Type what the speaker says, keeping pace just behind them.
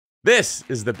This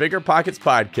is the BiggerPockets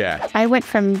podcast. I went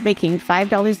from making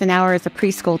 $5 an hour as a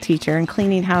preschool teacher and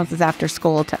cleaning houses after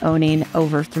school to owning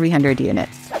over 300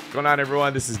 units. What's going on,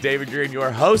 everyone? This is David Green, your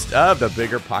host of the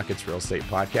BiggerPockets Real Estate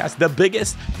Podcast, the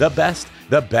biggest, the best,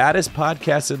 the baddest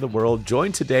podcast in the world.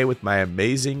 Joined today with my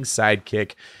amazing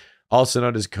sidekick, also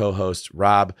known as co-host,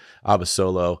 Rob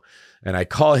Abasolo. And I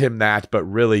call him that, but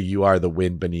really you are the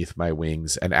wind beneath my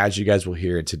wings. And as you guys will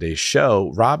hear in today's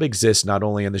show, Rob exists not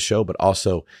only in the show, but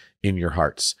also in your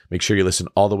hearts. Make sure you listen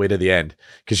all the way to the end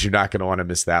because you're not going to want to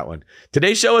miss that one.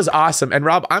 Today's show is awesome. And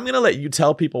Rob, I'm going to let you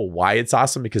tell people why it's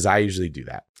awesome because I usually do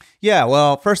that. Yeah,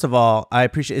 well, first of all, I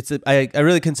appreciate it. I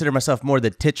really consider myself more the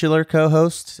titular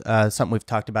co-host, something we've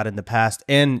talked about in the past.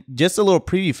 And just a little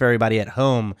preview for everybody at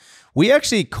home. We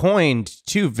actually coined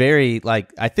two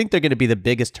I think they're going to be the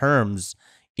biggest terms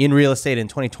in real estate in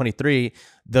 2023,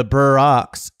 the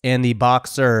Burrocks and the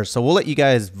Boxer. So we'll let you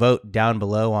guys vote down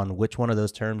below on which one of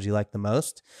those terms you like the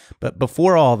most. But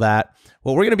before all that,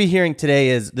 what we're going to be hearing today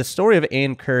is the story of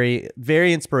Ann Curry.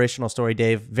 Very inspirational story,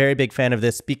 Dave. Very big fan of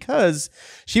this because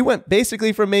she went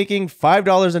basically from making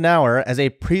 $5 an hour as a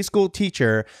preschool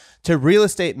teacher to real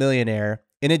estate millionaire.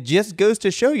 And it just goes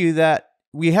to show you that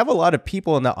we have a lot of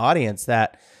people in the audience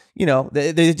that, you know,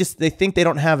 they think they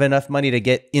don't have enough money to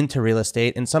get into real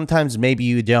estate. And sometimes maybe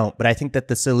you don't. But I think that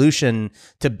the solution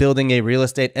to building a real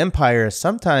estate empire is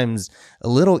sometimes a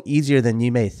little easier than you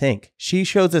may think. She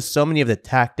shows us so many of the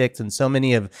tactics and so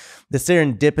many of the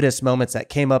serendipitous moments that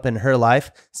came up in her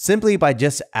life simply by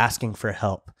just asking for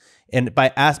help. And by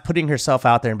putting herself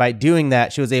out there, and by doing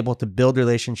that, she was able to build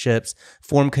relationships,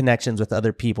 form connections with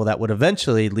other people that would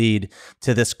eventually lead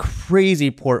to this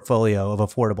crazy portfolio of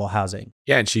affordable housing.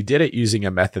 Yeah, and she did it using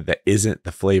a method that isn't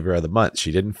the flavor of the month.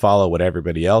 She didn't follow what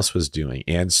everybody else was doing.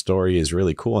 Ann's story is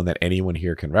really cool in that anyone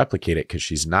here can replicate it because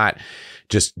she's not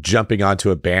just jumping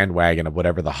onto a bandwagon of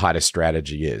whatever the hottest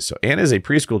strategy is. So Ann is a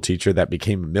preschool teacher that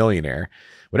became a millionaire.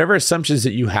 Whatever assumptions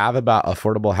that you have about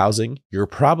affordable housing, you're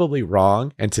probably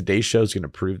wrong. And today's show is going to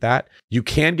prove that. You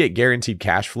can get guaranteed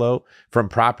cash flow from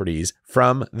properties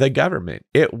from the government.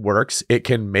 It works. It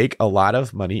can make a lot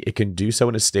of money. It can do so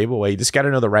in a stable way. You just got to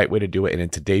know the right way to do it. And in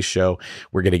today's show,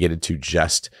 we're going to get into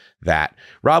just that.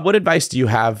 Rob, what advice do you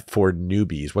have for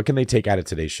newbies? What can they take out of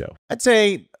today's show? I'd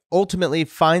say ultimately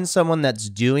find someone that's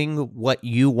doing what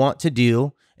you want to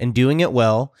do and doing it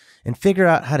well and figure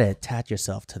out how to attach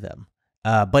yourself to them.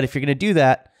 But if you're going to do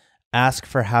that, ask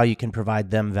for how you can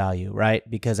provide them value, right?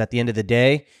 Because at the end of the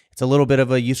day, it's a little bit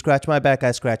of a you scratch my back,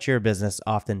 I scratch your business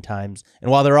oftentimes.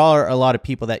 And while there are a lot of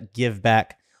people that give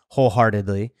back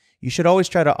wholeheartedly, you should always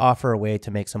try to offer a way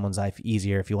to make someone's life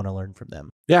easier if you want to learn from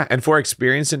them. Yeah. And for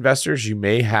experienced investors, you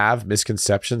may have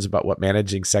misconceptions about what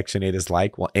managing Section 8 is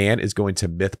like. Well, Ann is going to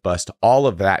myth bust all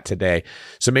of that today.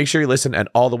 So make sure you listen and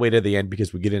all the way to the end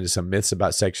because we get into some myths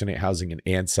about Section 8 housing and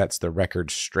Ann sets the record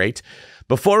straight.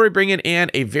 Before we bring in Ann,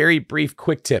 a very brief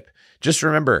quick tip. Just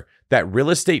remember that real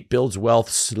estate builds wealth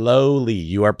slowly.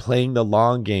 You are playing the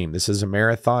long game. This is a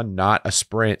marathon, not a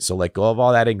sprint. So let go of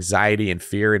all that anxiety and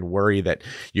fear and worry that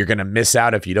you're going to miss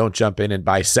out if you don't jump in and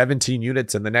buy 17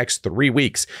 units in the next 3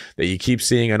 weeks that you keep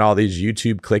seeing on all these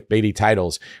YouTube clickbaity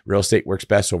titles. Real estate works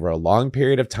best over a long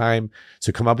period of time.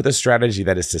 So come up with a strategy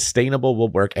that is sustainable, will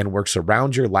work, and works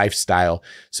around your lifestyle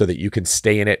so that you can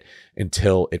stay in it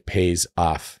until it pays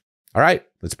off. All right,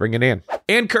 let's bring it in.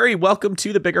 Ann Curry, welcome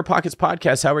to the BiggerPockets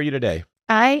podcast. How are you today?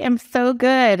 I am so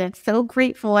good and so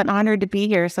grateful and honored to be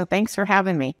here. So thanks for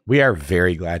having me. We are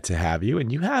very glad to have you.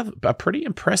 And you have a pretty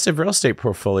impressive real estate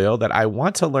portfolio that I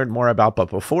want to learn more about. But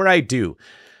before I do,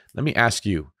 let me ask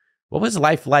you, what was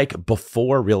life like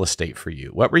before real estate for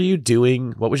you? What were you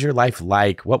doing? What was your life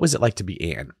like? What was it like to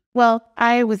be Ann? Well,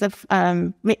 I was a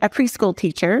preschool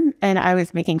teacher and I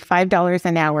was making $5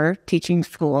 an hour teaching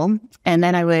school. And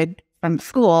then from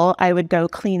school, I would go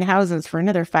clean houses for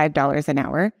another $5 an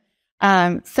hour.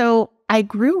 So I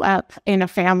grew up in a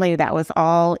family that was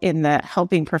all in the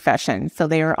helping profession. So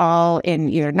they were all in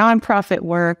either nonprofit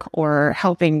work or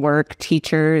helping work,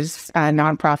 teachers,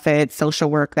 nonprofit, social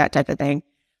work, that type of thing.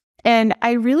 And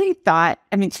I really thought,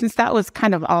 since that was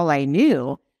kind of all I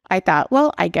knew, I thought,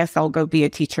 well, I guess I'll go be a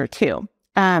teacher too,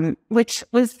 which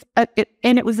was,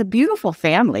 and it was a beautiful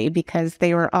family because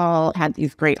they were all had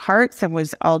these great hearts and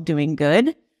was all doing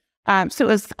good. So it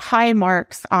was high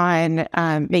marks on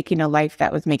making a life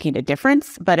that was making a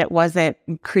difference, but it wasn't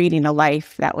creating a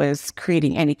life that was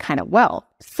creating any kind of wealth.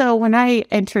 So when I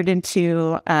entered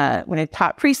into, when I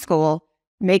taught preschool,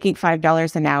 making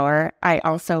 $5 an hour, I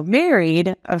also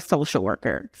married a social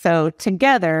worker. So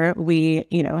together we,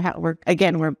 we're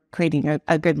creating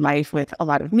a good life with a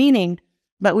lot of meaning,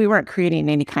 but we weren't creating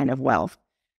any kind of wealth.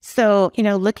 So,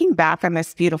 looking back on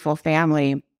this beautiful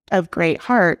family of great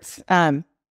hearts, I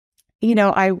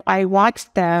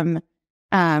watched them,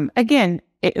 again,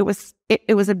 it was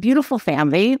a beautiful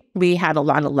family. We had a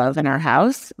lot of love in our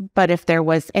house, but if there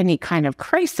was any kind of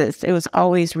crisis, it was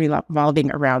always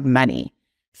revolving around money.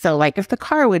 So like if the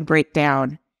car would break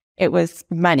down, it was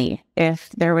money. If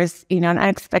there was, an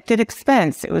unexpected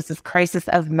expense, it was this crisis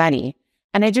of money.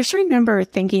 And I just remember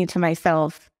thinking to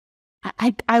myself,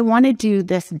 I want to do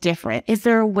this different. Is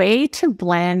there a way to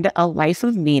blend a life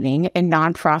of meaning in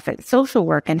nonprofit social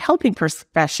work and helping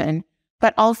profession,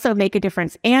 but also make a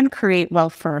difference and create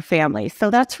wealth for our family? So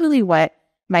that's really what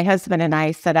my husband and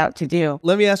I set out to do.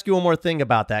 Let me ask you one more thing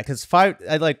about that, because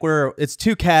it's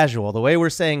too casual. The way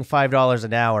we're saying $5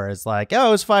 an hour is like,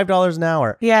 oh, it's $5 an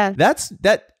hour. Yeah.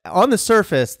 That on the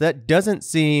surface, that doesn't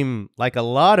seem like a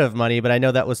lot of money, but I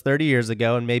know that was 30 years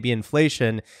ago and maybe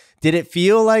inflation. Did it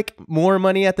feel like more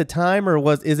money at the time, or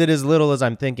is it as little as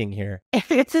I'm thinking here?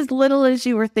 It's as little as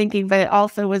you were thinking, but it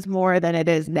also was more than it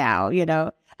is now,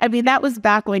 I mean, that was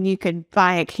back when you could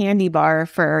buy a candy bar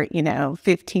for,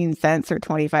 15 cents or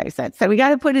 25 cents. So we got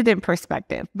to put it in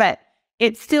perspective, but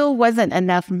it still wasn't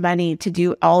enough money to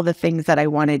do all the things that I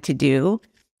wanted to do.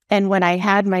 And when I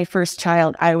had my first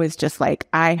child, I was just like,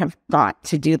 I have got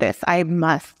to do this. I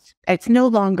must. It's no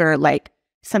longer like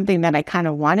something that I kind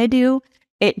of want to do.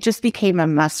 It just became a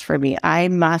must for me. I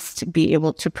must be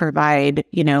able to provide,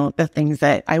 the things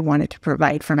that I wanted to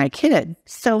provide for my kid.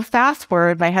 So fast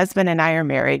forward, my husband and I are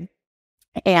married,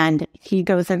 and he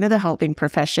goes into the helping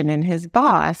profession, and his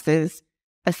boss is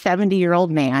a 70-year-old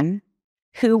man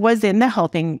who was in the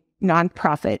helping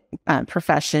nonprofit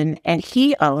profession, and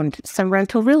he owned some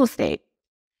rental real estate.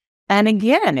 And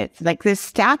again, it's like this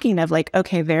stacking of like,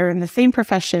 okay, they're in the same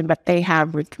profession, but they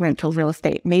have rental real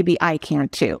estate. Maybe I can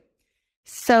too.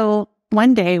 So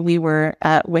one day we were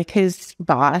with his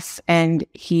boss, and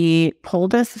he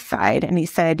pulled us aside and he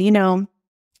said,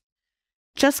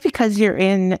 just because you're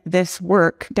in this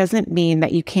work doesn't mean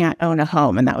that you can't own a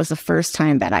home. And that was the first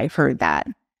time that I heard that.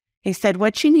 He said,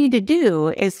 what you need to do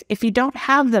is if you don't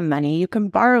have the money, you can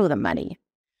borrow the money.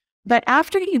 But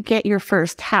after you get your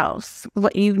first house,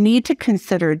 what you need to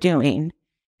consider doing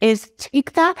is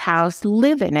take that house,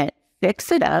 live in it,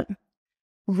 fix it up,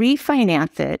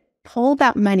 refinance it, pull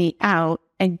that money out,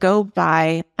 and go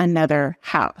buy another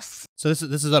house. So this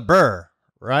is a burr,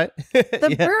 right?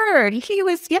 The bird. He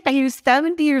was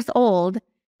 70 years old,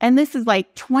 and this is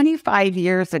like 25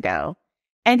 years ago.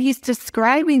 And he's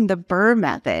describing the burr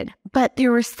method, but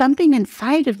there was something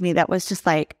inside of me that was just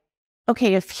like,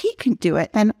 okay, if he can do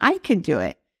it, then I can do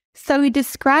it. So he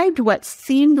described what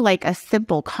seemed like a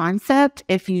simple concept.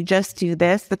 If you just do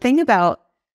this, the thing about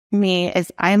me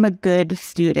is I'm a good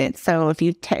student. So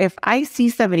if I see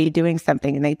somebody doing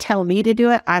something and they tell me to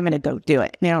do it, I'm going to go do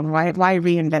it. Why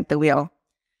reinvent the wheel?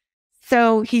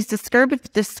 So he's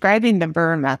describing the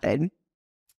burr method.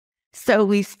 So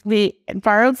we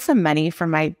borrowed some money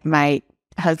from my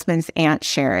husband's Aunt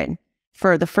Sharon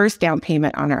for the first down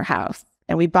payment on our house.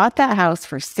 And we bought that house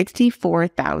for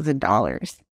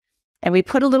 $64,000. And we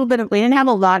put we didn't have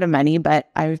a lot of money, but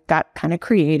I got kind of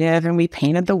creative, and we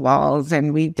painted the walls,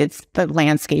 and we did the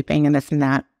landscaping and this and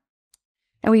that.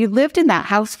 And we lived in that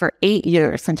house for 8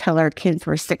 years until our kids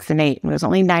were 6 and 8. And it was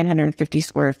only 950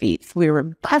 square feet. So we were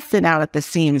busting out at the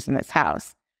seams in this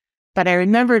house. But I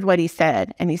remembered what he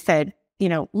said. And he said,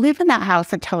 live in that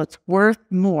house until it's worth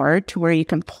more to where you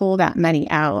can pull that money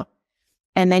out.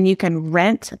 And then you can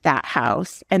rent that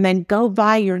house and then go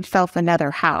buy yourself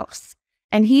another house.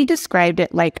 And he described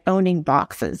it like owning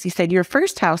boxes. He said, your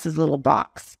first house is a little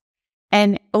box.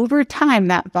 And over time,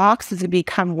 that box is going to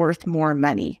become worth more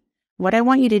money. What I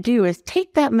want you to do is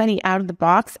take that money out of the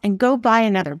box and go buy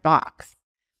another box.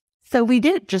 So we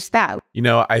did just that.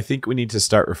 I think we need to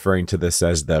start referring to this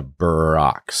as the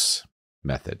Burrox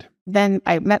method. Then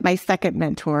I met my second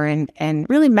mentor and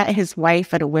really met his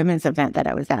wife at a women's event that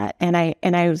I was at. And I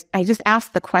just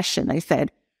asked the question. I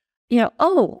said,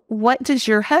 what does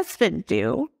your husband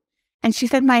do? And she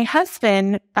said, my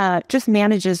husband just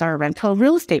manages our rental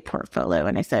real estate portfolio.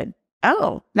 And I said,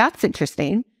 oh, that's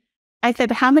interesting. I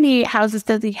said, how many houses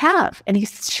does he have? And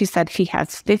she said, he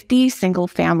has 50 single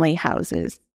family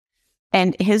houses,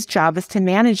 and his job is to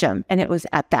manage them. And it was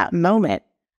at that moment,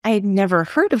 I had never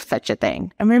heard of such a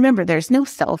thing. And remember, there's no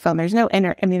cell phone, there's no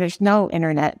there's no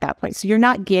internet at that point. So you're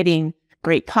not getting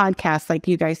great podcasts like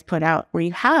you guys put out where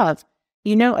you have,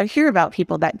 I hear about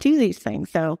people that do these things.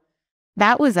 So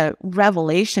that was a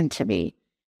revelation to me.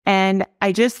 And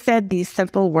I just said these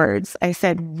simple words. I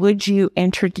said, would you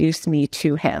introduce me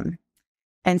to him?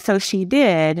 And so she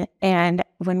did. And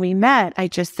when we met, I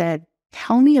just said,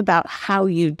 tell me about how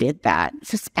you did that.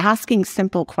 Just asking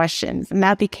simple questions. And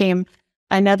that became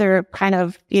another kind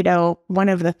of, one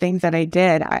of the things that I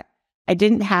did. I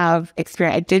didn't have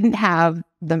experience. I didn't have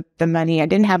the money. I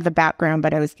didn't have the background,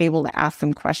 but I was able to ask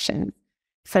some questions.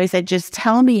 So I said, just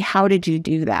tell me, how did you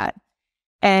do that?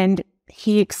 And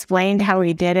he explained how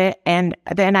he did it. And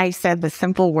then I said the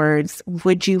simple words,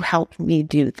 would you help me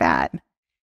do that?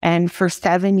 And for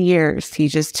 7 years, he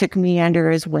just took me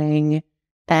under his wing.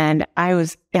 And I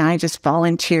just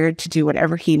volunteered to do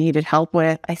whatever he needed help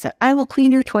with. I said, I will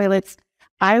clean your toilets.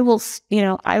 I will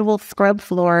scrub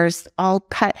floors. I'll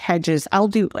cut hedges. I'll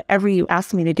do whatever you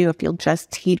ask me to do if you'll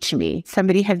just teach me.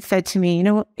 Somebody had said to me,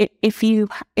 if you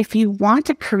want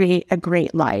to create a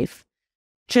great life,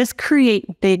 just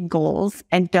create big goals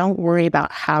and don't worry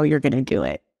about how you're going to do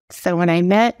it. So when I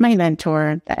met my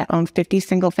mentor that owned 50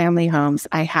 single family homes,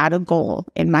 I had a goal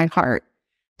in my heart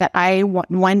that I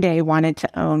one day wanted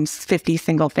to own 50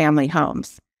 single family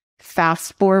homes.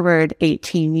 Fast forward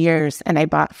 18 years and I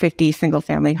bought 50 single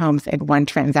family homes in one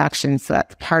transaction. So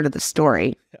that's part of the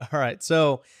story. All right.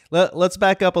 So let's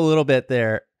back up a little bit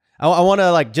there. I want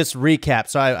to just recap.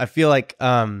 So I feel like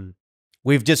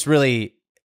we've just really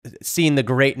seen the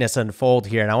greatness unfold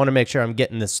here. And I want to make sure I'm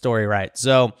getting this story right.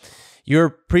 So you're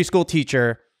a preschool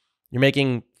teacher. You're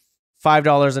making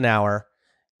 $5 an hour.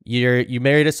 You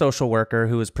married a social worker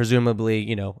who was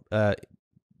presumably,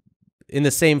 in the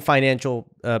same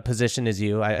financial position as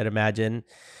you, I'd imagine.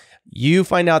 You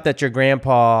find out that your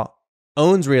grandpa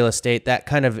owns real estate. That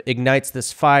kind of ignites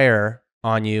this fire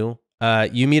on you.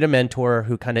 You meet a mentor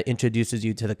who kind of introduces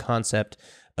you to the concept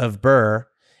of BRRRR.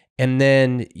 And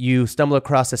then you stumble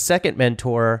across a second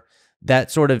mentor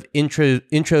that sort of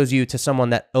intros you to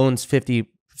someone that owns 50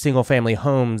 single family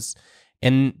homes.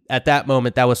 And at that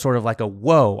moment, that was sort of like a,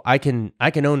 whoa, I can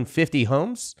own 50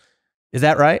 homes? Is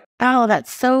that right? Oh,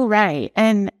 that's so right.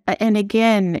 And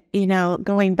again,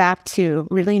 going back to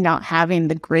really not having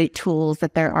the great tools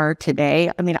that there are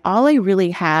today. I mean, all I really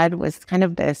had was kind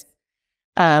of this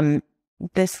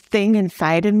thing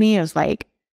inside of me. It was like,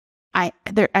 I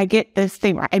get this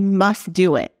thing where I must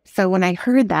do it. So when I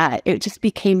heard that, it just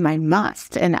became my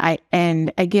must.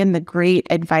 And again, the great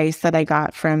advice that I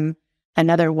got from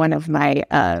another one of my,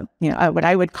 what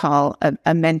I would call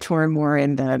a mentor more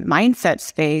in the mindset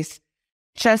space,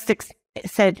 just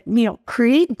said,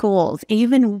 create goals,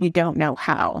 even when you don't know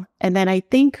how. And then I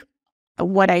think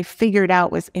what I figured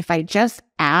out was if I just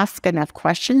ask enough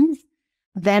questions,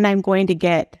 then I'm going to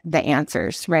get the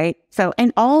answers, right? So,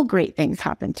 and all great things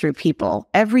happen through people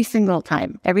every single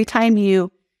time. Every time you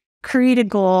create a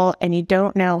goal and you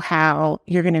don't know how,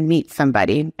 you're going to meet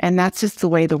somebody. And that's just the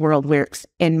way the world works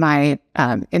in my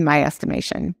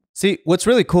estimation. See, what's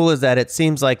really cool is that it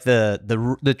seems like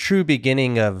the true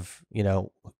beginning of,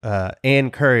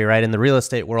 Ann Curry, right, in the real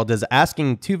estate world is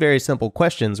asking two very simple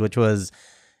questions, which was,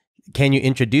 can you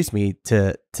introduce me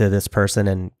to this person,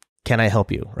 and can I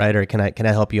help you, right? Or can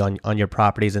I help you on your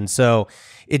properties? And so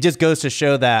it just goes to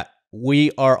show that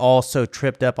we are all so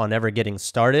tripped up on ever getting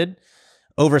started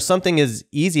over something as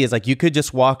easy as you could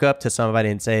just walk up to somebody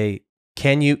and say,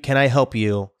 can I help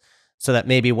you? So that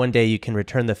maybe one day you can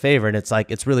return the favor. And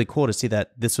it's really cool to see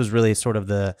that this was really sort of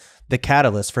the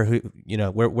catalyst for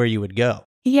where you would go.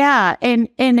 Yeah. And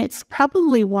it's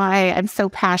probably why I'm so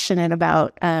passionate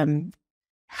about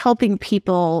helping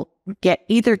people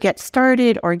get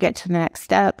started or get to the next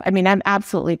step. I mean, I'm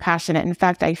absolutely passionate. In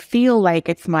fact, I feel like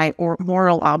it's my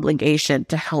moral obligation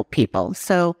to help people.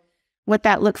 So what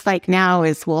that looks like now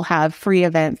is we'll have free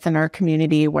events in our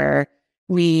community where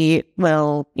we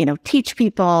will, teach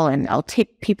people, and I'll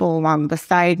take people along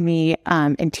beside me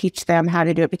and teach them how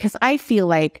to do it, because I feel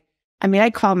like, I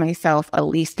call myself a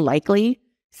least likely.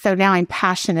 So now I'm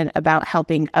passionate about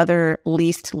helping other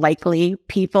least likely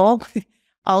people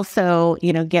also,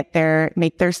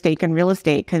 make their stake in real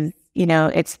estate, because,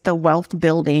 it's the wealth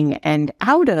building, and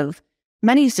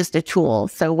money is just a tool.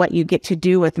 So what you get to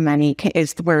do with money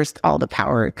is where all the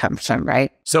power comes from,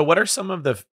 right? So what are some of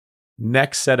the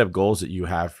next set of goals that you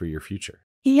have for your future?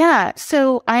 Yeah.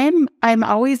 So I'm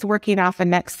always working off a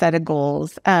next set of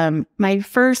goals. When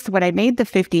I made the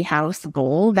 50 house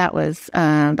goal, that was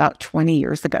about 20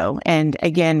 years ago. And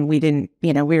again, we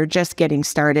were just getting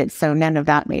started, so none of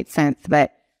that made sense.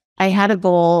 But I had a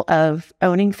goal of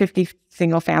owning 50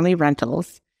 single family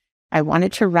rentals. I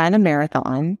wanted to run a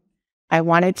marathon. I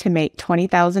wanted to make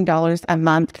 $20,000 a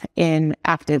month in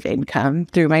active income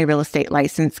through my real estate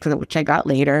license, which I got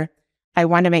later. I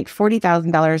wanted to make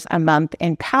 $40,000 a month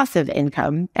in passive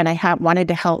income, and I wanted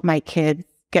to help my kids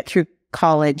get through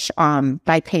college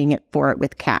by paying it for it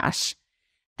with cash.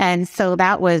 And so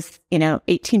that was,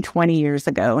 18, 20 years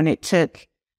ago. And it took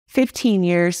 15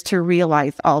 years to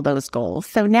realize all those goals.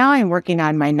 So now I'm working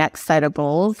on my next set of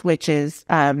goals, which is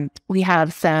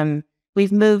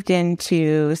we've moved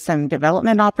into some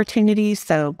development opportunities.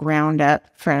 So ground up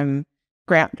from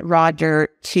raw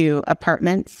dirt to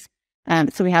apartments.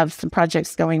 So we have some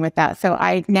projects going with that. So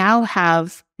I now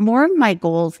have more of my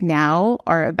goals now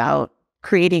are about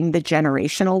creating the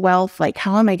generational wealth. Like,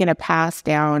 how am I going to pass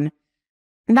down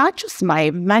not just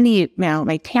my money,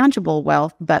 my tangible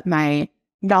wealth, but my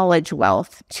knowledge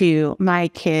wealth to my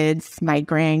kids, my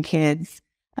grandkids.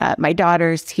 My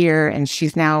daughter's here and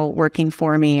she's now working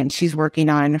for me and she's working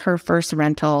on her first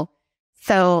rental.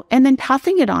 So, and then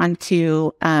passing it on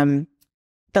to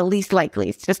the least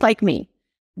likely, just like me.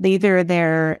 Either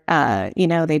they're,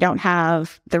 they don't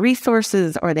have the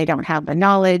resources or they don't have the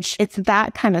knowledge. It's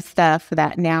that kind of stuff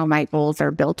that now my goals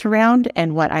are built around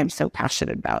and what I'm so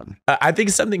passionate about. I think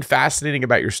something fascinating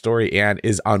about your story, Anne,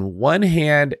 is on one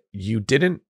hand, you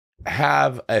didn't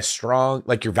have a strong,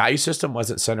 like your value system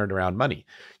wasn't centered around money.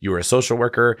 You were a social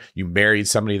worker. You married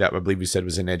somebody that I believe you said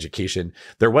was in education.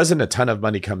 There wasn't a ton of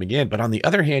money coming in. But on the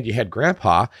other hand, you had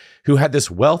grandpa who had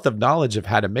this wealth of knowledge of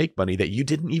how to make money that you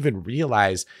didn't even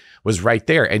realize was right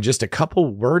there. And just a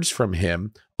couple words from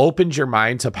him opened your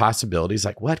mind to possibilities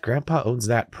like, what? Grandpa owns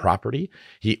that property.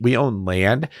 We own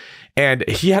land. And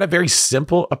he had a very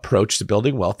simple approach to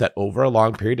building wealth that over a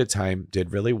long period of time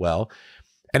did really well.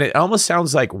 And it almost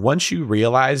sounds like once you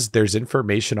realize there's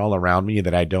information all around me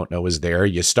that I don't know is there,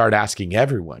 you start asking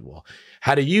everyone, well,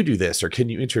 how do you do this? Or can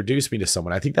you introduce me to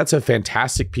someone? I think that's a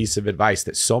fantastic piece of advice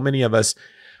that so many of us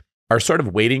are sort of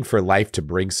waiting for life to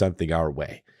bring something our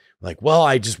way. Like, well,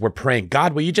 we're praying,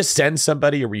 God, will you just send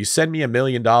somebody or will you send me $1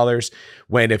 million?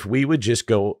 When if we would just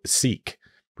go seek,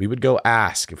 we would go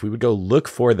ask, if we would go look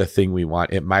for the thing we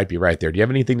want, it might be right there. Do you have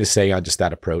anything to say on just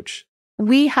that approach?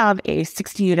 We have a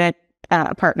 60-unit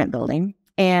apartment building,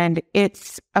 and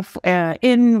it's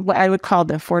in what I would call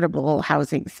the affordable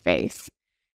housing space.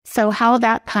 So how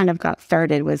that kind of got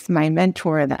started was my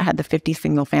mentor that had the 50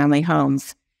 single family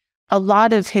homes. A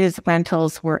lot of his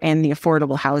rentals were in the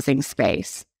affordable housing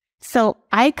space. So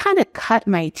I kind of cut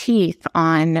my teeth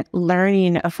on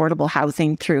learning affordable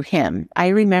housing through him. I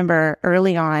remember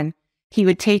early on, he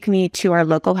would take me to our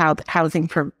local housing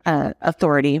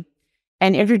authority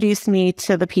and introduce me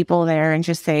to the people there and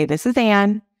just say, this is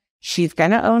Anne. She's going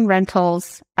to own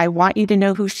rentals. I want you to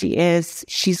know who she is.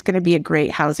 She's going to be a great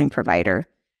housing provider.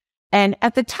 And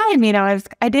at the time,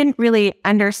 I didn't really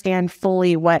understand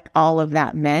fully what all of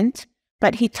that meant,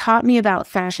 but he taught me about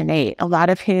Section 8. A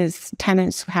lot of his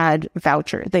tenants had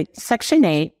vouchers. Section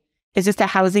 8 is just a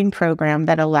housing program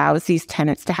that allows these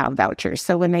tenants to have vouchers.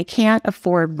 So when they can't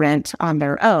afford rent on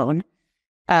their own,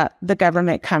 the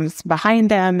government comes behind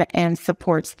them and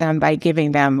supports them by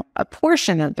giving them a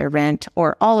portion of their rent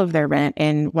or all of their rent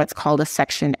in what's called a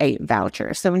Section 8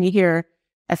 voucher. So when you hear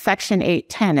a Section 8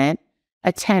 tenant,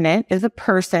 a tenant is a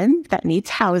person that needs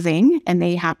housing and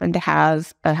they happen to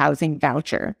have a housing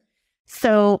voucher.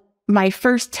 So my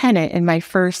first tenant in my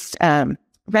first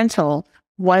rental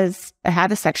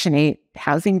had a Section 8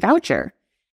 housing voucher.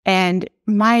 And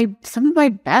some of my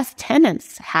best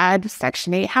tenants had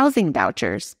Section 8 housing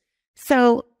vouchers.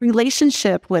 So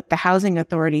relationship with the housing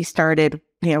authority started,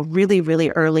 really, really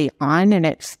early on. And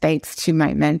it's thanks to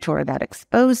my mentor that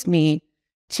exposed me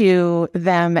to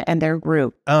them and their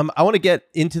group. I want to get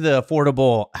into the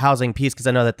affordable housing piece because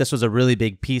I know that this was a really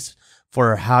big piece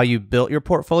for how you built your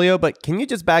portfolio. But can you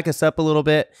just back us up a little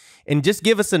bit and just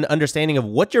give us an understanding of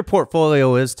what your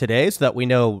portfolio is today so that we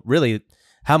know really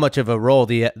how much of a role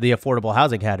the affordable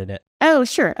housing had in it? Oh,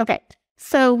 sure. Okay.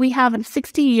 So we have a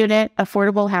 60-unit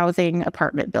affordable housing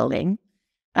apartment building.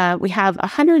 We have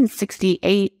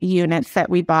 168 units that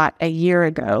we bought a year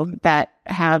ago that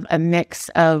have a mix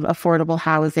of affordable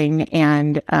housing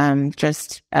and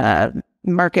just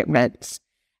market rents.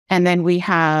 And then we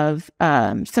have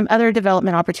some other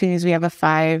development opportunities. We have a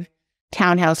 5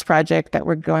 townhouse project that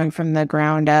we're going from the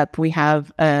ground up. We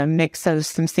have a mix of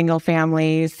some single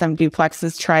families, some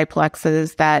duplexes,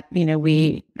 triplexes that,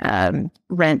 we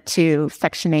rent to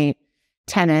Section 8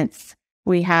 tenants.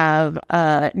 We have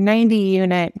a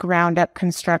 90-unit ground up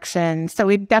construction. So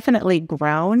we've definitely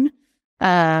grown.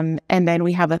 And then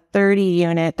we have a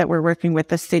 30-unit that we're working with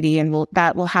the city, and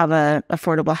that will have a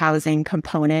affordable housing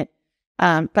component.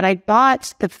 But I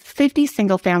bought the 50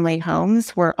 single family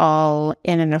homes were all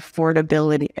in an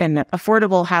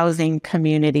affordable housing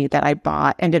community that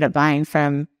I ended up buying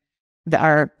from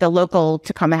the local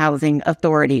Tacoma Housing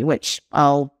Authority, which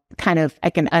I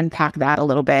can unpack that a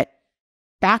little bit.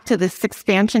 back to this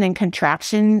expansion and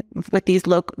contraction with these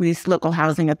local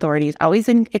housing authorities, always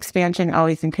in expansion,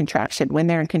 always in contraction. When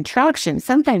they're in contraction,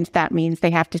 sometimes that means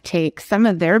they have to take some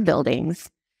of their buildings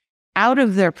out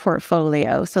of their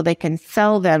portfolio so they can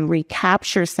sell them,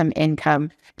 recapture some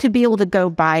income to be able to go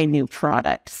buy new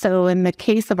product. So in the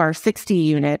case of our 60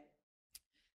 unit,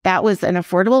 that was an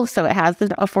affordable, so it has the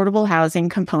affordable housing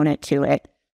component to it.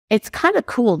 It's kind of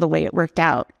cool the way it worked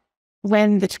out.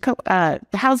 When the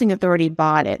housing authority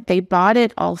bought it, they bought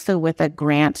it also with a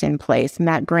grant in place. And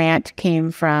that grant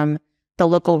came from the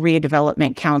local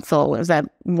redevelopment council. It was at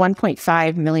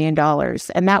 $1.5 million.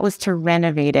 And that was to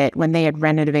renovate it when they had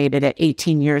renovated it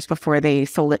 18 years before they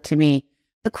sold it to me.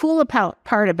 The cool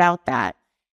part about that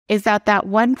is that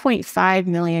 $1.5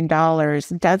 million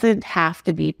doesn't have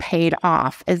to be paid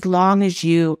off as long as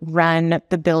you run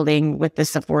the building with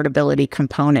this affordability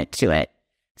component to it.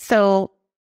 So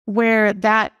where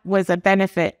that was a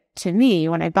benefit to me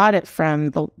when I bought it from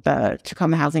the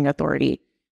Tacoma Housing Authority,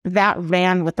 that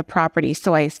ran with the property.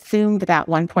 So I assumed that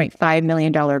 $1.5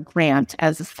 million grant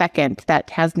as a second that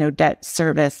has no debt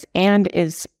service and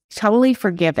is totally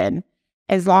forgiven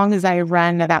as long as I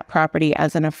run that property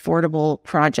as an affordable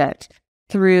project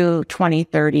through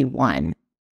 2031.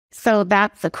 So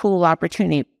that's a cool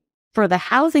opportunity. For the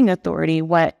housing authority,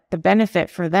 what the benefit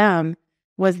for them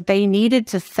was they needed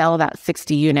to sell that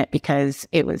 60 unit because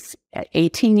it was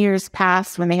 18 years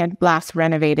past when they had last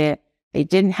renovated. They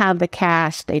didn't have the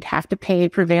cash. They'd have to pay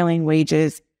prevailing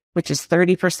wages, which is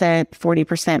 30%,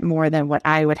 40% more than what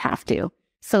I would have to.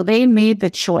 So they made the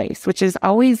choice, which is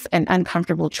always an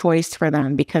uncomfortable choice for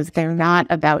them because they're not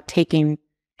about taking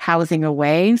housing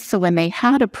away. So when they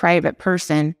had a private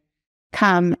person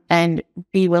come and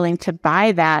be willing to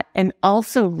buy that and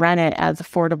also run it as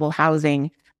affordable housing,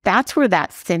 that's where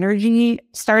that synergy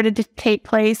started to take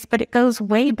place. But it goes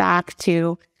way back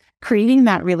to creating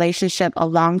that relationship a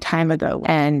long time ago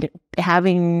and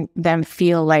having them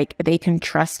feel like they can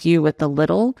trust you with the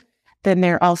little, then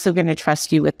they're also going to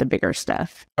trust you with the bigger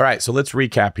stuff. All right, so let's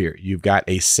recap here. You've got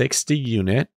a 60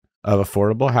 unit of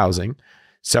affordable housing,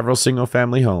 several single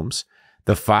family homes,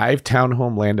 the 5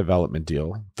 townhome land development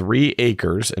deal, 3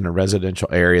 acres in a residential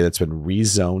area that's been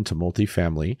rezoned to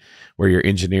multifamily, where you're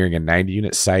engineering a 90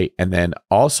 unit site. And then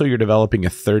also you're developing a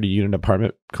 30 unit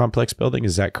apartment complex building.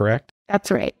 Is that correct?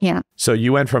 That's right. Yeah. So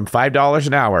you went from $5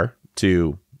 an hour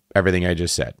to everything I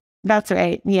just said. That's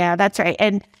right. Yeah, that's right.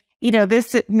 And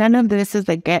none of this is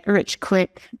a get rich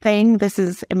quick thing. This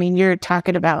is, you're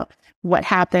talking about what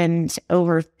happened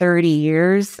over 30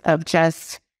 years of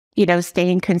just,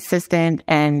 staying consistent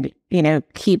and,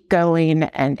 keep going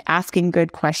and asking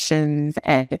good questions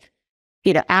and,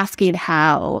 asking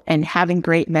how and having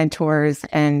great mentors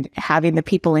and having the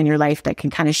people in your life that can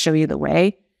kind of show you the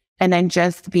way. And then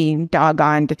just being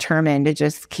doggone determined to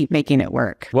just keep making it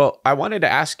work. Well, I wanted to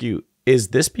ask you, is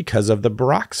this because of the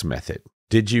Brock's method?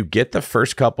 Did you get the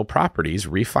first couple properties,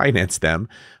 refinance them,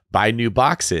 buy new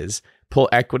boxes, pull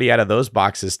equity out of those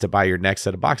boxes to buy your next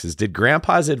set of boxes? Did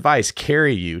Grandpa's advice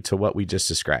carry you to what we just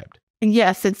described?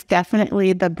 Yes, it's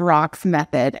definitely the Brock's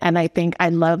method. And I think I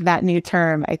love that new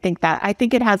term. I think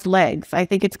it has legs. I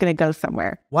think it's going to go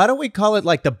somewhere. Why don't we call it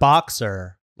like the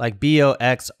boxer? Like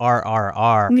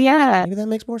BOXRRR. Yeah. Maybe that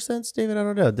makes more sense, David. I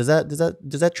don't know. Does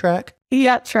that track?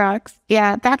 Yeah, it tracks.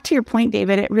 Yeah. Back to your point,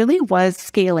 David, it really was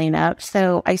scaling up.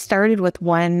 So I started with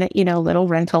one, little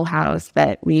rental house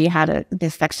that we had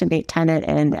this Section 8 tenant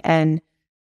in, and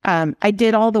I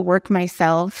did all the work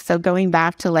myself. So going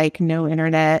back to like no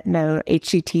internet, no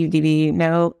HGTV,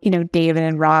 no, David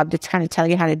and Rob to kind of tell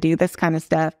you how to do this kind of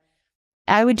stuff.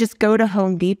 I would just go to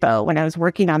Home Depot when I was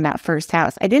working on that first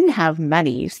house. I didn't have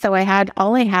money. So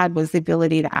all I had was the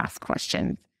ability to ask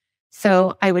questions.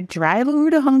 So I would drive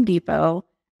over to Home Depot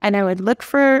and I would look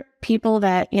for people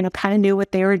that, kind of knew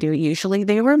what they were doing. Usually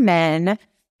they were men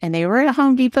and they were at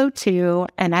Home Depot too.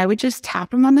 And I would just tap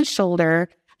them on the shoulder.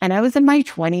 And I was in my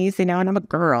 20s, and I'm a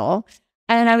girl.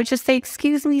 And I would just say,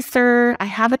 "Excuse me, sir, I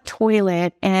have a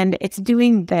toilet and it's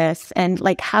doing this. And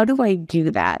like, how do I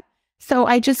do that?" So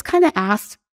I just kind of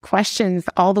asked questions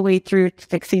all the way through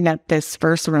fixing up this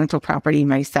first rental property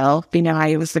myself.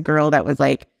 I was the girl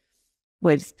that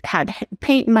had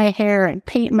paint in my hair and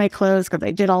paint in my clothes because I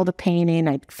did all the painting.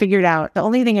 I figured out the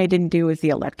only thing I didn't do was the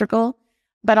electrical,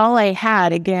 but all I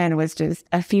had again was just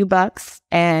a few bucks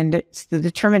and the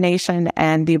determination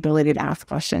and the ability to ask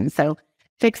questions. So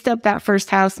fixed up that first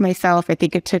house myself. I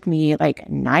think it took me like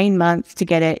 9 months to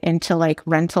get it into like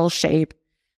rental shape.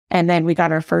 And then we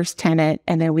got our first tenant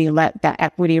and then we let that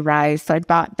equity rise. So I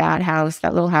bought that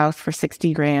little house for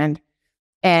 $60,000.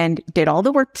 and did all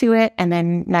the work to it. And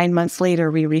then 9 months later,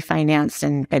 we refinanced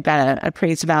and it got an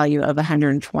appraised value of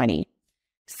 120.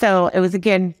 So it was,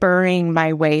 again, burring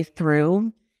my way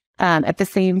through. At the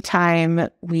same time,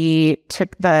 we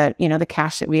took the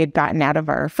cash that we had gotten out of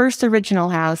our first original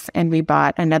house and we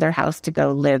bought another house to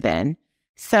go live in.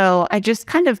 So I just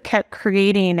kind of kept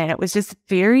creating, and it was just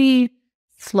very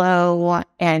slow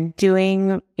and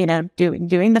doing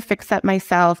the fix up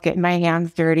myself, getting my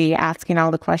hands dirty, asking all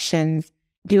the questions,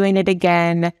 doing it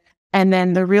again. And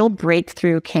then the real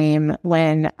breakthrough came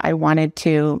when I wanted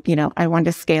to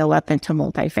scale up into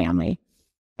multifamily.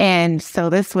 And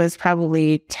so this was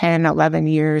probably 10, 11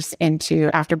 years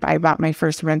after I bought my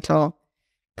first rental,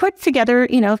 put together,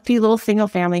 a few little single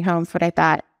family homes. But I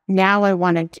thought, now I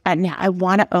want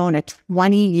to own a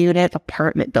 20-unit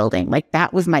apartment building. Like,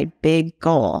 that was my big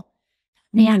goal.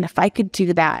 Man, if I could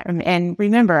do that. And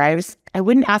remember, I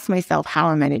wouldn't ask myself how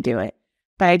I'm going to do it,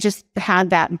 but I just had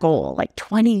that goal, like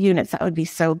 20 units. That would be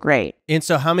so great. And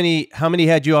so how many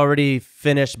had you already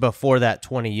finished before that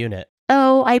 20 unit?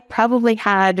 Oh, I probably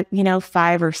had,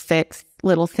 5 or 6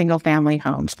 little single family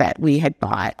homes that we had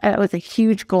bought. It was a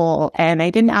huge goal, and I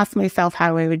didn't ask myself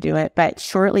how I would do it. But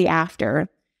shortly after,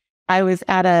 I was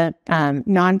at a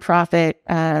nonprofit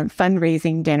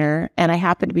fundraising dinner, and I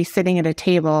happened to be sitting at a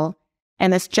table,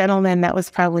 and this gentleman that was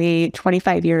probably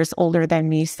 25 years older than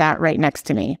me sat right next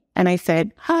to me. And I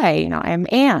said, "Hi, I'm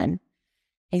Ann."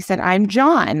 He said, "I'm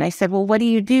John." I said, "Well, what do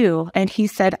you do?" And he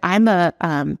said, I'm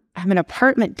an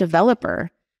apartment developer.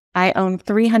 I own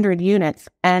 300 units."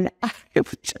 And I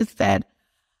just said,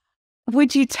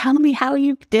 "Would you tell me how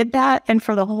you did that?" And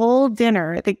for the whole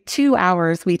dinner, I think 2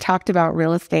 hours, we talked about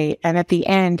real estate. And at the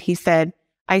end,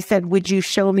 I said, "Would you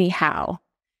show me how?"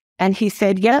 And he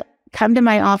said, "Yep, come to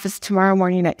my office tomorrow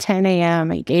morning at 10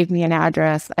 a.m. He gave me an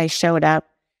address. I showed up,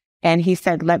 and he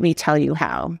said, "Let me tell you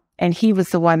how." And he was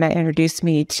the one that introduced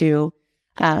me to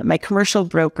my commercial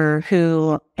broker,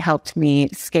 who helped me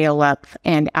scale up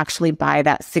and actually buy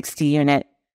that 60 unit.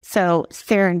 So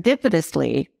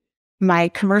serendipitously, my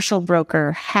commercial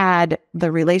broker had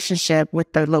the relationship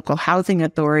with the local housing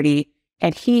authority,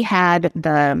 and he had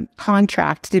the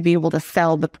contract to be able to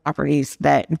sell the properties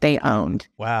that they owned.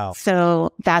 Wow.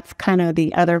 So that's kind of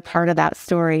the other part of that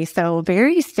story. So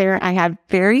I had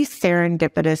very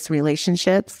serendipitous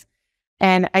relationships.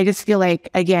 And I just feel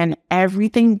like, again,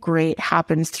 everything great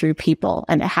happens through people,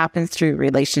 and it happens through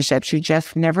relationships. You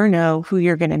just never know who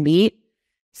you're going to meet.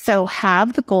 So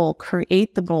have the goal,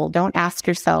 create the goal. Don't ask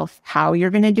yourself how you're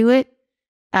going to do it.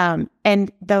 And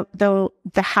the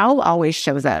how always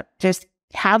shows up. Just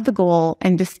have the goal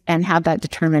and have that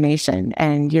determination,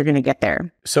 and you're going to get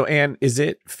there. So, Ann, is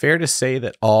it fair to say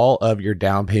that all of your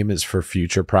down payments for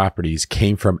future properties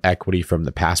came from equity from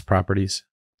the past properties?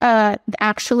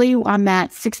 Actually, on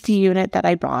that 60 unit that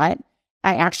I bought,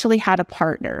 I actually had a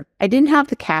partner. I didn't have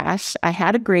the cash. I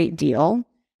had a great deal.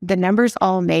 The numbers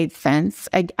all made sense.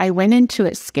 I went into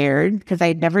it scared because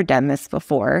I'd never done this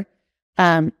before.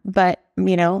 But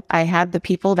I had the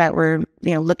people that were,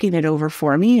 looking it over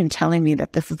for me and telling me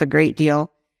that this is a great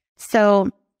deal.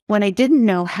 So when I didn't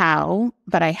know how,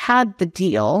 but I had the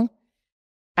deal,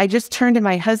 I just turned to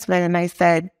my husband and I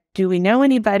said, "Do we know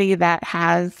anybody that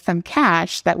has some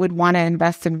cash that would want to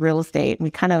invest in real estate?" And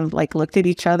we kind of looked at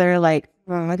each other like,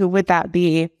 who would that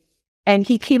be? And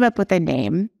he came up with a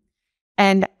name,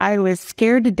 and I was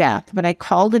scared to death, but I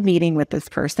called a meeting with this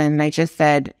person. And I just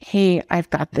said, "Hey, I've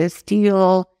got this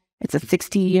deal. It's a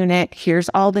 60 unit. Here's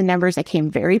all the numbers." I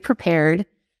came very prepared.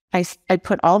 I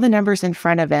put all the numbers in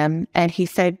front of him, and he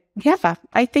said, "Yeah,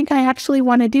 I think I actually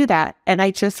want to do that." And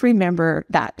I just remember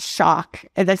that shock.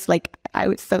 And that's I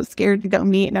was so scared to go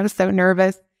meet, and I was so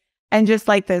nervous. And just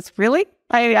like this, really?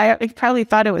 I probably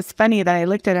thought it was funny that I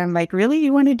looked at him like, "Really?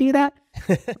 You want to do that?"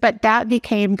 But that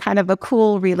became kind of a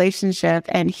cool relationship.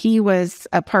 And he was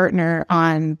a partner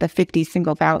on the 50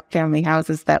 single family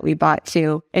houses that we bought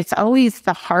too. It's always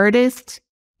the hardest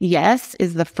yes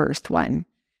is the first one.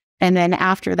 And then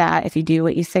after that, if you do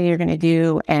what you say you're going to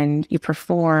do and you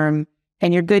perform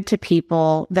and you're good to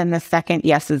people, then the second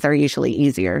yeses are usually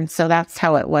easier. So that's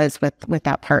how it was with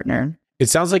that partner. It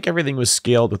sounds like everything was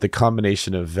scaled with a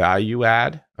combination of value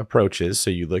add approaches. So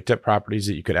you looked at properties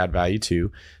that you could add value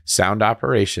to, sound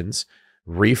operations,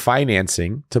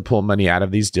 refinancing to pull money out of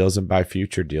these deals and buy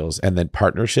future deals, and then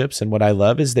partnerships. And what I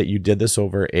love is that you did this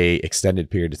over a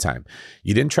extended period of time.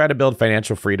 You didn't try to build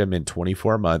financial freedom in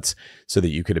 24 months so that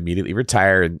you could immediately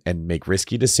retire and make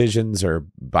risky decisions or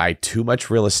buy too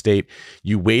much real estate.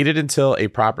 You waited until a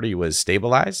property was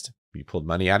stabilized You pulled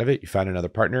money out of it. You found another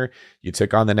partner. You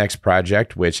took on the next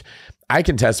project, which I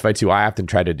can testify to. I often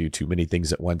try to do too many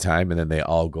things at one time, and then they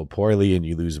all go poorly and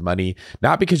you lose money,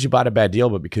 not because you bought a bad deal,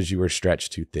 but because you were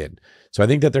stretched too thin. So I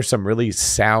think that there's some really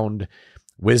sound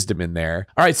wisdom in there.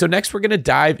 All right. So next we're going to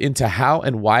dive into how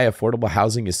and why affordable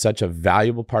housing is such a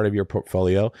valuable part of your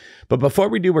portfolio. But before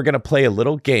we do, we're going to play a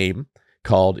little game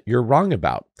called You're Wrong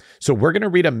About. So we're going to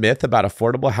read a myth about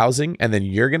affordable housing, and then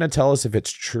you're going to tell us if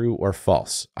it's true or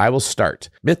false. I will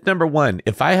start. Myth number 1,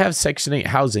 if I have Section 8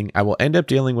 housing, I will end up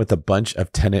dealing with a bunch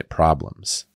of tenant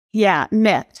problems. Yeah,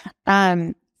 myth.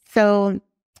 So,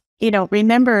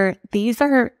 remember, these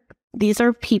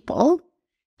are people.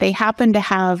 They happen to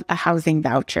have a housing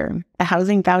voucher. A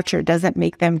housing voucher doesn't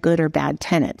make them good or bad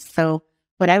tenants. So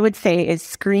what I would say is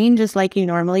screen just like you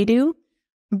normally do.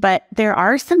 But there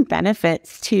are some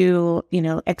benefits to,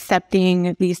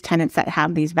 accepting these tenants that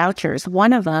have these vouchers.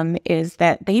 One of them is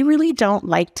that they really don't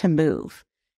like to move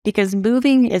because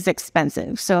moving is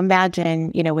expensive. So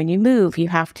imagine, when you move, you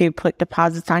have to put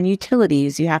deposits on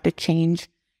utilities. You have to change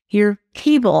your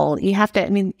cable. You have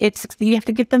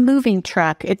to get the moving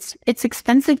truck. It's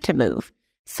expensive to move.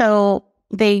 So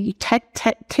they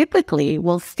typically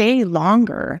will stay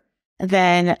longer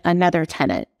than another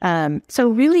tenant. So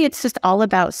really, it's just all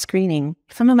about screening.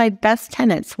 Some of my best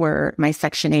tenants were my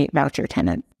Section 8 voucher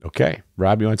tenants. Okay.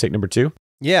 Rob, you want to take number 2?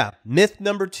 Yeah. Myth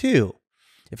number 2.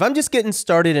 If I'm just getting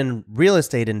started in real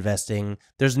estate investing,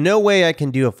 there's no way I can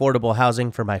do affordable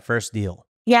housing for my first deal.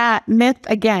 Yeah. Myth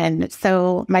again.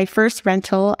 So my first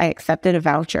rental, I accepted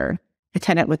a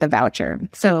tenant with a voucher.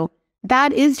 So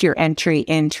that is your entry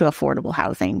into affordable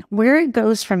housing. Where it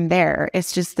goes from there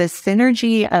is just the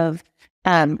synergy of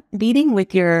meeting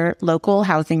with your local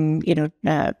housing,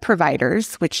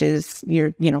 providers, which is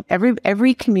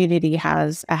every community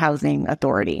has a housing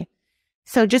authority.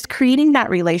 So just creating that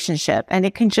relationship, and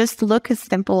it can just look as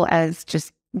simple as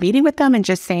just meeting with them and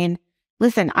just saying,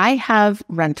 listen, I have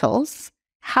rentals.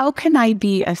 How can I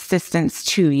be assistance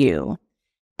to you?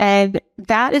 And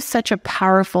that is such a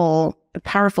powerful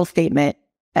statement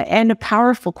and a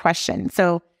powerful question.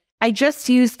 So I just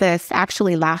used this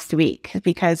actually last week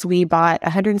because we bought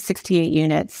 168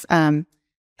 units about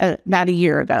a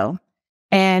year ago.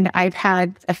 And I've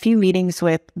had a few meetings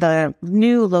with the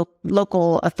new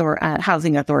local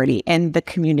housing authority in the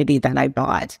community that I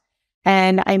bought.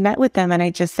 And I met with them and I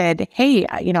just said, hey,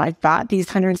 I bought these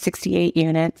 168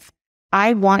 units.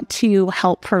 I want to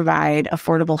help provide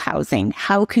affordable housing.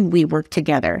 How can we work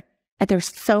together? And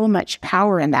there's so much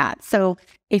power in that. So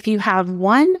if you have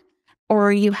one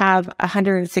or you have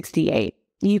 168,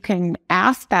 you can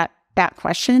ask that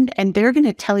question and they're going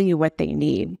to tell you what they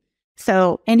need.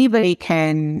 So anybody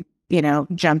can,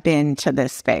 jump into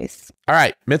this space. All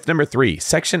right. Myth number 3,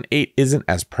 Section 8 isn't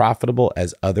as profitable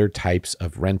as other types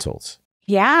of rentals.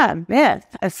 Yeah, myth.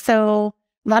 So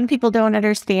a lot of people don't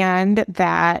understand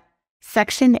that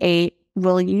Section 8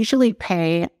 will usually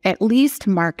pay at least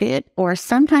market or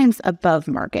sometimes above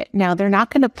market. Now, they're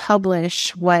not going to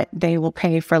publish what they will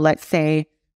pay for, let's say,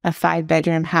 a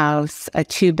 5-bedroom house, a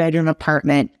 2-bedroom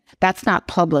apartment. That's not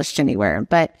published anywhere.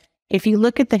 But if you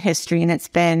look at the history, and it's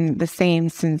been the same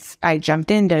since I jumped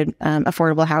into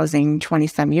affordable housing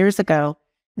 20-some years ago,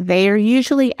 they are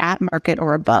usually at market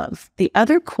or above. The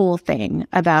other cool thing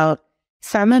about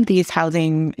some of these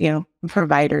housing,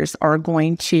 providers are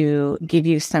going to give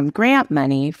you some grant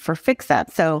money for fix-up.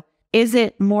 So is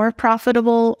it more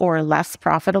profitable or less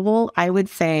profitable? I would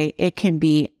say it can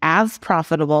be as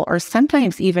profitable or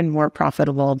sometimes even more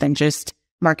profitable than just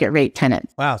market rate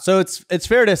tenants. Wow. So it's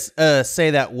fair to say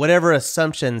that whatever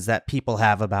assumptions that people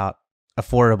have about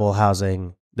affordable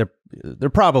housing, they're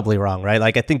probably wrong, right?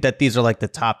 Like I think that these are like the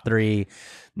top 3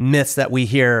 myths that we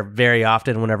hear very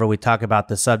often whenever we talk about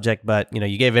the subject. But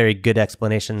you gave very good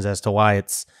explanations as to why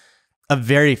it's a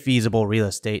very feasible real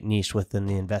estate niche within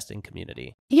the investing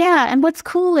community. Yeah. And what's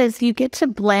cool is you get to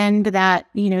blend that,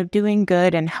 doing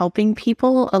good and helping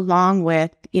people along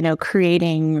with,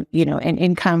 creating, an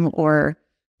income or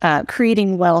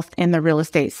creating wealth in the real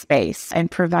estate space and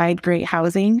provide great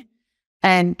housing.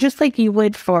 And just like you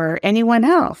would for anyone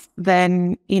else,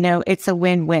 then, it's a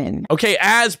win-win. Okay,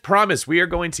 as promised, we are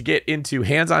going to get into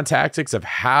hands-on tactics of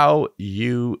how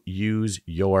you use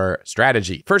your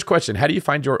strategy. First question, how do you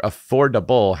find your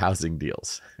affordable housing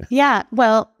deals? Yeah,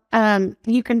 well,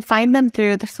 you can find them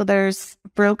so there's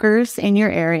brokers in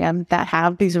your area that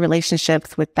have these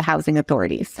relationships with the housing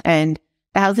authorities. And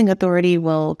the housing authority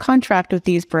will contract with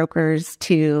these brokers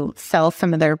to sell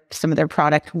some of their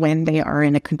product when they are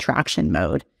in a contraction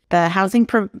mode.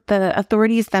 The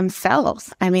authorities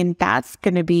themselves, that's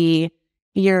going to be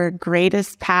your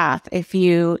greatest path, if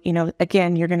you,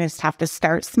 again, you're going to have to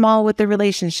start small with the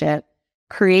relationship,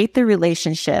 create the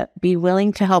relationship, be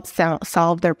willing to help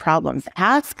solve their problems.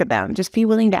 Ask them, just be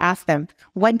willing to ask them,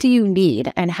 what do you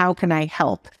need and how can I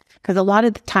help? Because a lot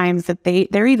of the times that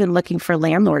they're even looking for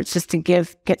landlords just to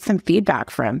get some feedback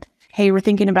from, hey, we're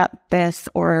thinking about this,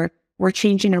 or we're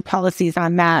changing our policies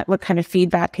on that. What kind of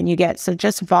feedback can you get? So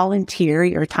just volunteer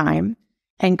your time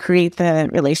and create the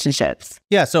relationships.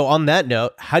 Yeah. So on that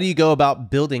note, how do you go about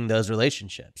building those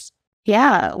relationships?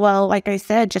 Yeah. Well, like I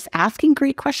said, just asking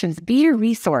great questions. Be a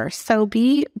resource. So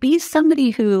be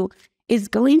somebody who is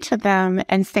going to them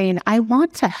and saying, I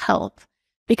want to help.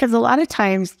 Because a lot of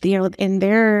times, in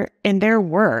their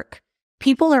work,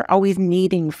 people are always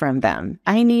needing from them.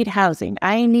 I need housing.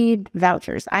 I need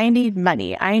vouchers. I need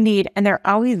money. And they're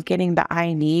always getting the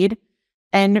I need.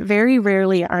 And very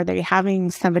rarely are they having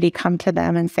somebody come to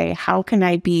them and say, how can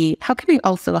I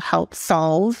also help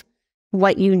solve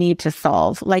what you need to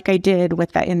solve? Like I did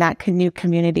in that new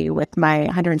community with my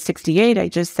 168, I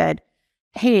just said,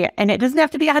 hey, and it doesn't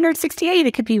have to be 168.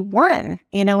 It could be one.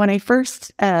 When I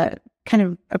first kind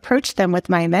of approached them with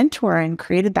my mentor and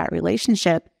created that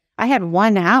relationship, I had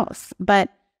one house, but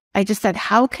I just said,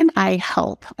 how can I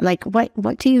help? Like,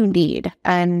 what do you need?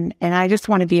 And I just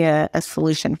want to be a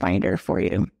solution finder for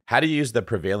you. How do you use the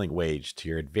prevailing wage to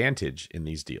your advantage in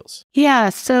these deals? Yeah.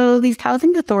 So these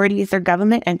housing authorities are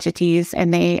government entities,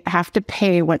 and they have to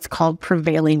pay what's called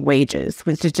prevailing wages,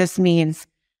 which just means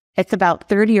it's about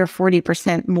 30 or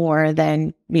 40% more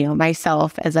than,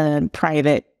 myself as a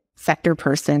private sector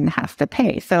person have to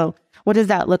pay. So what does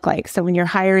that look like? So when you're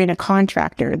hiring a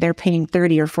contractor, they're paying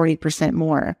 30 or 40%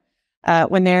 more.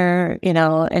 When they're,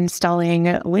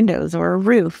 installing windows or a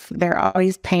roof, they're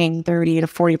always paying 30 to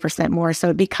 40% more. So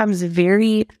it becomes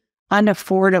very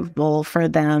unaffordable for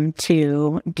them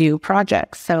to do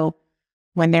projects. So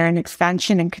when they're in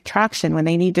expansion and contraction, when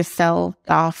they need to sell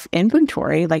off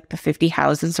inventory, like the 50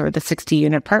 houses or the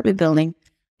 60-unit apartment building,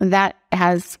 that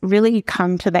has really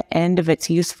come to the end of its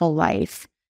useful life.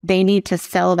 They need to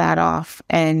sell that off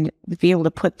and be able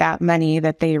to put that money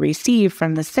that they receive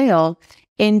from the sale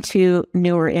into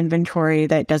newer inventory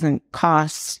that doesn't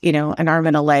cost, an arm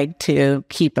and a leg to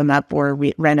keep them up or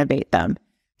renovate them.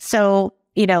 So,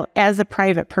 as a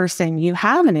private person, you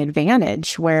have an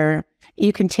advantage where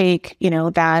you can take,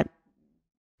 that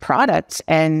product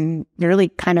and really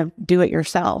kind of do it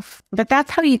yourself. But that's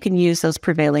how you can use those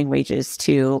prevailing wages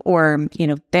or,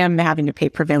 them having to pay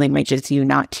prevailing wages to you,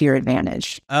 not to your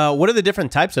advantage. What are the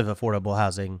different types of affordable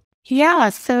housing? Yeah,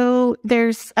 so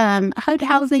there's HUD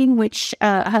housing, which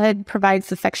HUD provides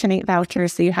the Section 8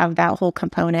 vouchers, so you have that whole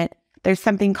component. There's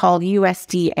something called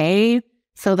USDA,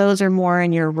 so those are more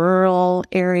in your rural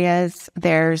areas.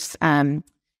 There's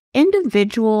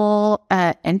individual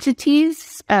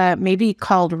entities, maybe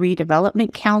called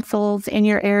redevelopment councils in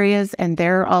your areas, and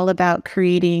they're all about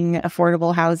creating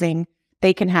affordable housing.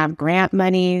 They can have grant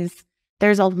monies.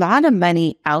 There's a lot of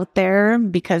money out there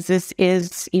because this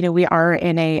is, we are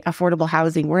in a affordable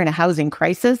housing. We're in a housing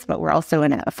crisis, but we're also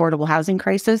in an affordable housing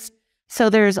crisis.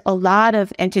 So there's a lot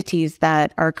of entities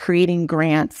that are creating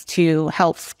grants to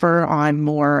help spur on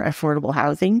more affordable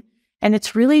housing. And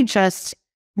it's really just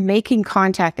making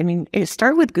contact. I mean,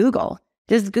 start with Google.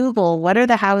 Just Google, what are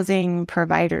the housing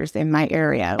providers in my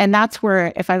area? And that's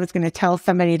where, if I was going to tell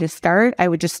somebody to start, I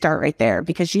would just start right there,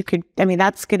 because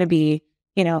that's going to be,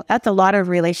 that's a lot of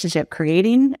relationship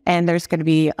creating, and there's going to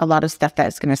be a lot of stuff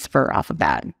that's going to spur off of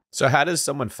that. So how does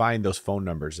someone find those phone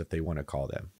numbers if they want to call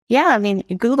them? Yeah,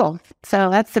 Google. So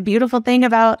that's the beautiful thing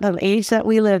about the age that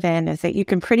we live in, is that you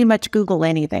can pretty much Google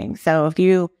anything. So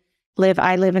if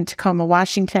I live in Tacoma,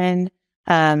 Washington,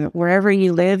 wherever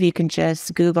you live, you can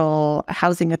just Google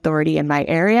housing authority in my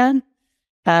area.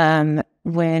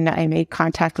 When I made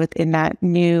contact within that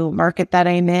new market that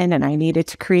I'm in and I needed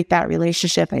to create that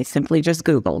relationship, I simply just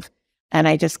Googled, and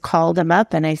I just called them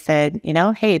up and I said,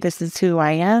 hey, this is who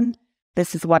I am.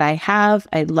 This is what I have.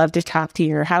 I'd love to talk to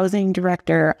your housing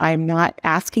director. I'm not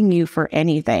asking you for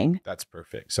anything. That's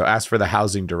perfect. So ask for the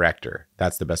housing director.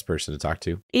 That's the best person to talk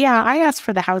to. Yeah, I asked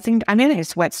for the housing. I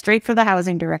just went straight for the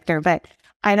housing director, but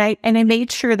I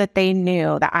made sure that they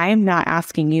knew that I'm not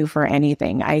asking you for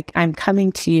anything. I'm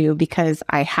coming to you because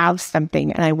I have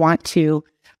something and I want to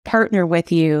partner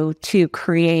with you to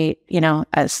create,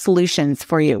 solutions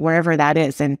for you, wherever that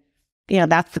is. And,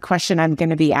 that's the question I'm going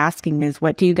to be asking is,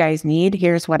 what do you guys need?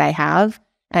 Here's what I have.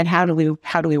 And how do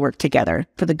we work together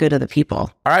for the good of the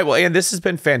people? All right. Well, Ann, this has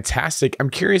been fantastic. I'm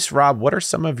curious, Rob, what are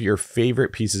some of your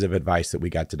favorite pieces of advice that we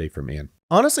got today from Ann?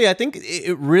 Honestly, I think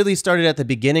it really started at the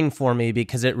beginning for me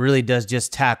because it really does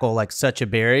just tackle like such a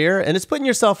barrier, and it's putting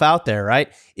yourself out there, right?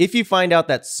 If you find out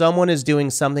that someone is doing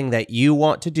something that you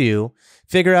want to do,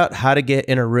 figure out how to get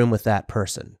in a room with that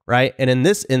person, right? And in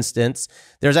this instance,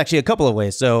 there's actually a couple of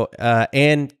ways. So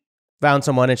Anne found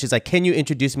someone and she's like, can you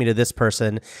introduce me to this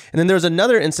person? And then there was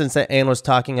another instance that Anne was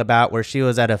talking about where she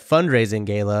was at a fundraising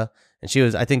gala, and she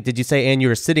was, I think, did you say, Anne, you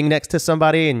were sitting next to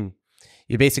somebody and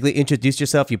you basically introduced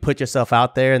yourself, you put yourself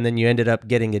out there, and then you ended up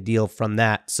getting a deal from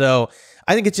that. So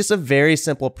I think it's just a very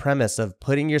simple premise of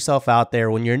putting yourself out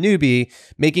there when you're a newbie,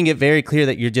 making it very clear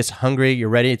that you're just hungry, you're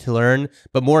ready to learn,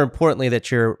 but more importantly, that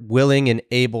you're willing and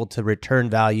able to return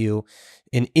value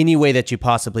in any way that you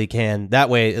possibly can. That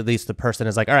way, at least the person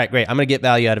is like, all right, great, I'm going to get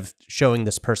value out of showing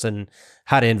this person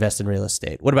how to invest in real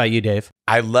estate. What about you, Dave?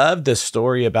 I love the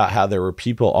story about how there were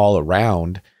people all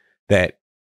around that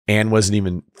Anne wasn't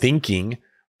even thinking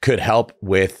could help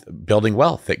with building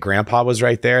wealth, that grandpa was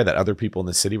right there, that other people in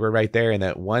the city were right there. And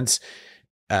that once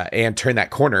Anne turned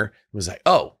that corner, it was like,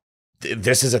 oh,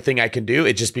 this is a thing I can do.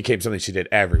 It just became something she did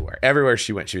everywhere. Everywhere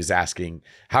she went, she was asking,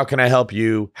 how can I help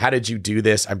you? How did you do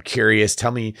this? I'm curious.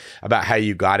 Tell me about how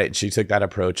you got it. And she took that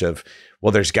approach of,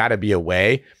 well, there's got to be a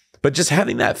way. But just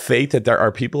having that faith that there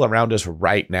are people around us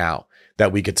right now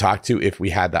that we could talk to if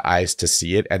we had the eyes to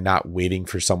see it, and not waiting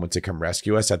for someone to come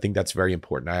rescue us. I think that's very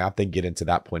important. I often get into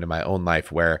that point in my own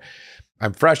life where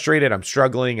I'm frustrated, I'm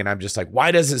struggling, and I'm just like, why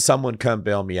doesn't someone come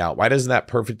bail me out? Why doesn't that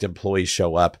perfect employee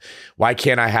show up? Why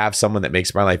can't I have someone that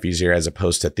makes my life easier, as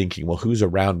opposed to thinking, well, who's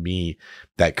around me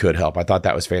that could help? I thought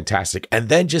that was fantastic. And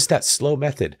then just that slow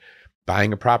method,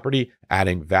 buying a property,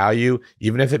 adding value,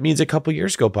 even if it means a couple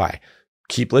years go by.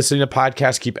 Keep listening to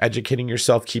podcasts, keep educating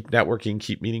yourself, keep networking,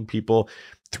 keep meeting people.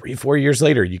 3-4 years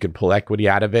later, you can pull equity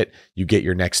out of it. You get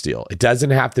your next deal. It doesn't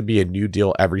have to be a new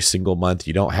deal every single month.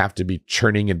 You don't have to be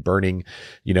churning and burning,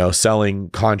 selling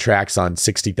contracts on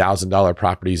 $60,000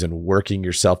 properties and working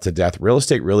yourself to death. Real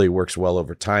estate really works well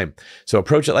over time. So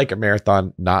approach it like a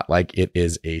marathon, not like it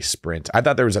is a sprint. I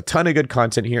thought there was a ton of good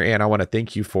content here, and I want to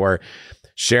thank you for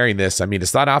sharing this. I mean,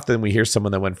 it's not often we hear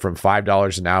someone that went from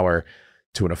 $5 an hour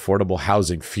to an affordable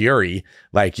housing fury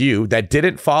like you that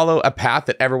didn't follow a path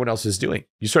that everyone else is doing.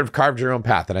 You sort of carved your own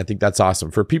path, and I think that's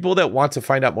awesome. For people that want to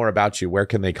find out more about you, where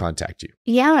can they contact you?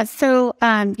 Yeah, so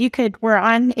we're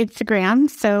on Instagram,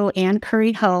 so Ann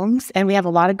Curry Homes, and we have a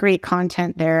lot of great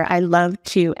content there. I love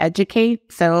to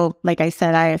educate. So like I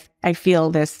said, I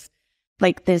feel this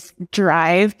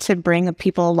drive to bring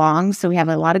people along. So we have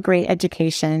a lot of great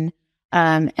education.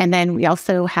 And then we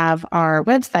also have our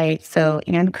website, so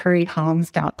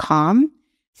anncurryhomes.com.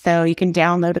 So you can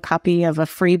download a copy of a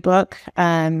free book.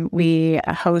 We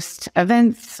host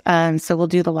events. So we'll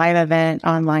do the live event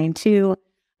online too.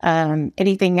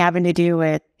 Anything having to do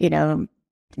with, DADUs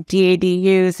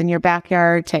in your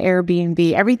backyard to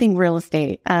Airbnb, everything real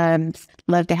estate.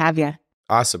 Love to have you.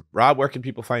 Awesome. Rob, where can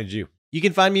people find you? You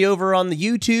can find me over on the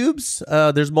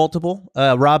YouTubes. There's multiple.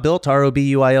 Rob Built,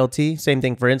 ROBUILT. Same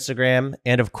thing for Instagram.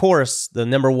 And of course, the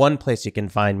number one place you can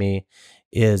find me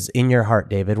is in your heart,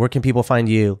 David. Where can people find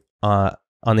you on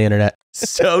the internet?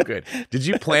 So good. Did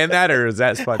you plan that, or is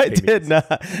that spontaneous? I did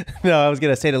not. No, I was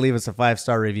going to say to leave us a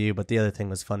 5-star review, but the other thing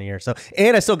was funnier. So,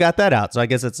 and I still got that out. So I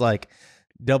guess it's like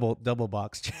double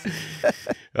box.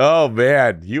 Oh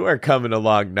man, you are coming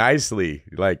along nicely.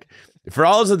 For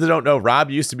all of us that don't know, Rob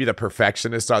used to be the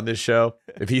perfectionist on this show.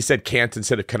 If he said can't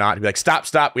instead of cannot, he'd be like,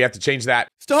 stop, we have to change that.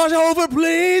 Start over,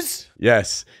 please.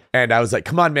 Yes. And I was like,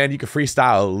 come on, man, you can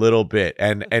freestyle a little bit.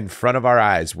 And in front of our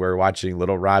eyes, we're watching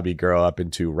little Robbie grow up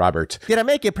into Robert. Did I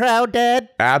make you proud, Dad?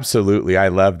 Absolutely. I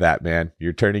love that, man.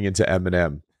 You're turning into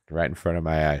Eminem right in front of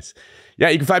my eyes. Yeah,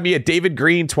 you can find me at David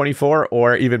Green 24,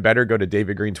 or even better, go to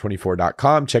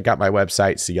davidgreen24.com. Check out my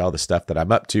website, see all the stuff that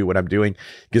I'm up to, what I'm doing.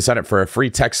 You can sign up for a free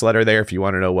text letter there if you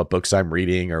want to know what books I'm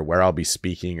reading or where I'll be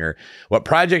speaking or what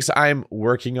projects I'm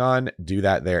working on. Do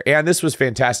that there. And this was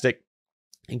fantastic.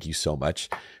 Thank you so much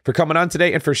for coming on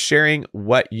today and for sharing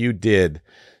what you did.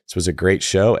 This was a great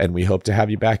show, and we hope to have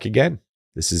you back again.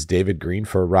 This is David Green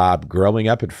for Rob, growing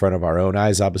up in front of our own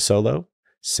eyes, Abasolo,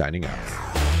 signing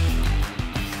off.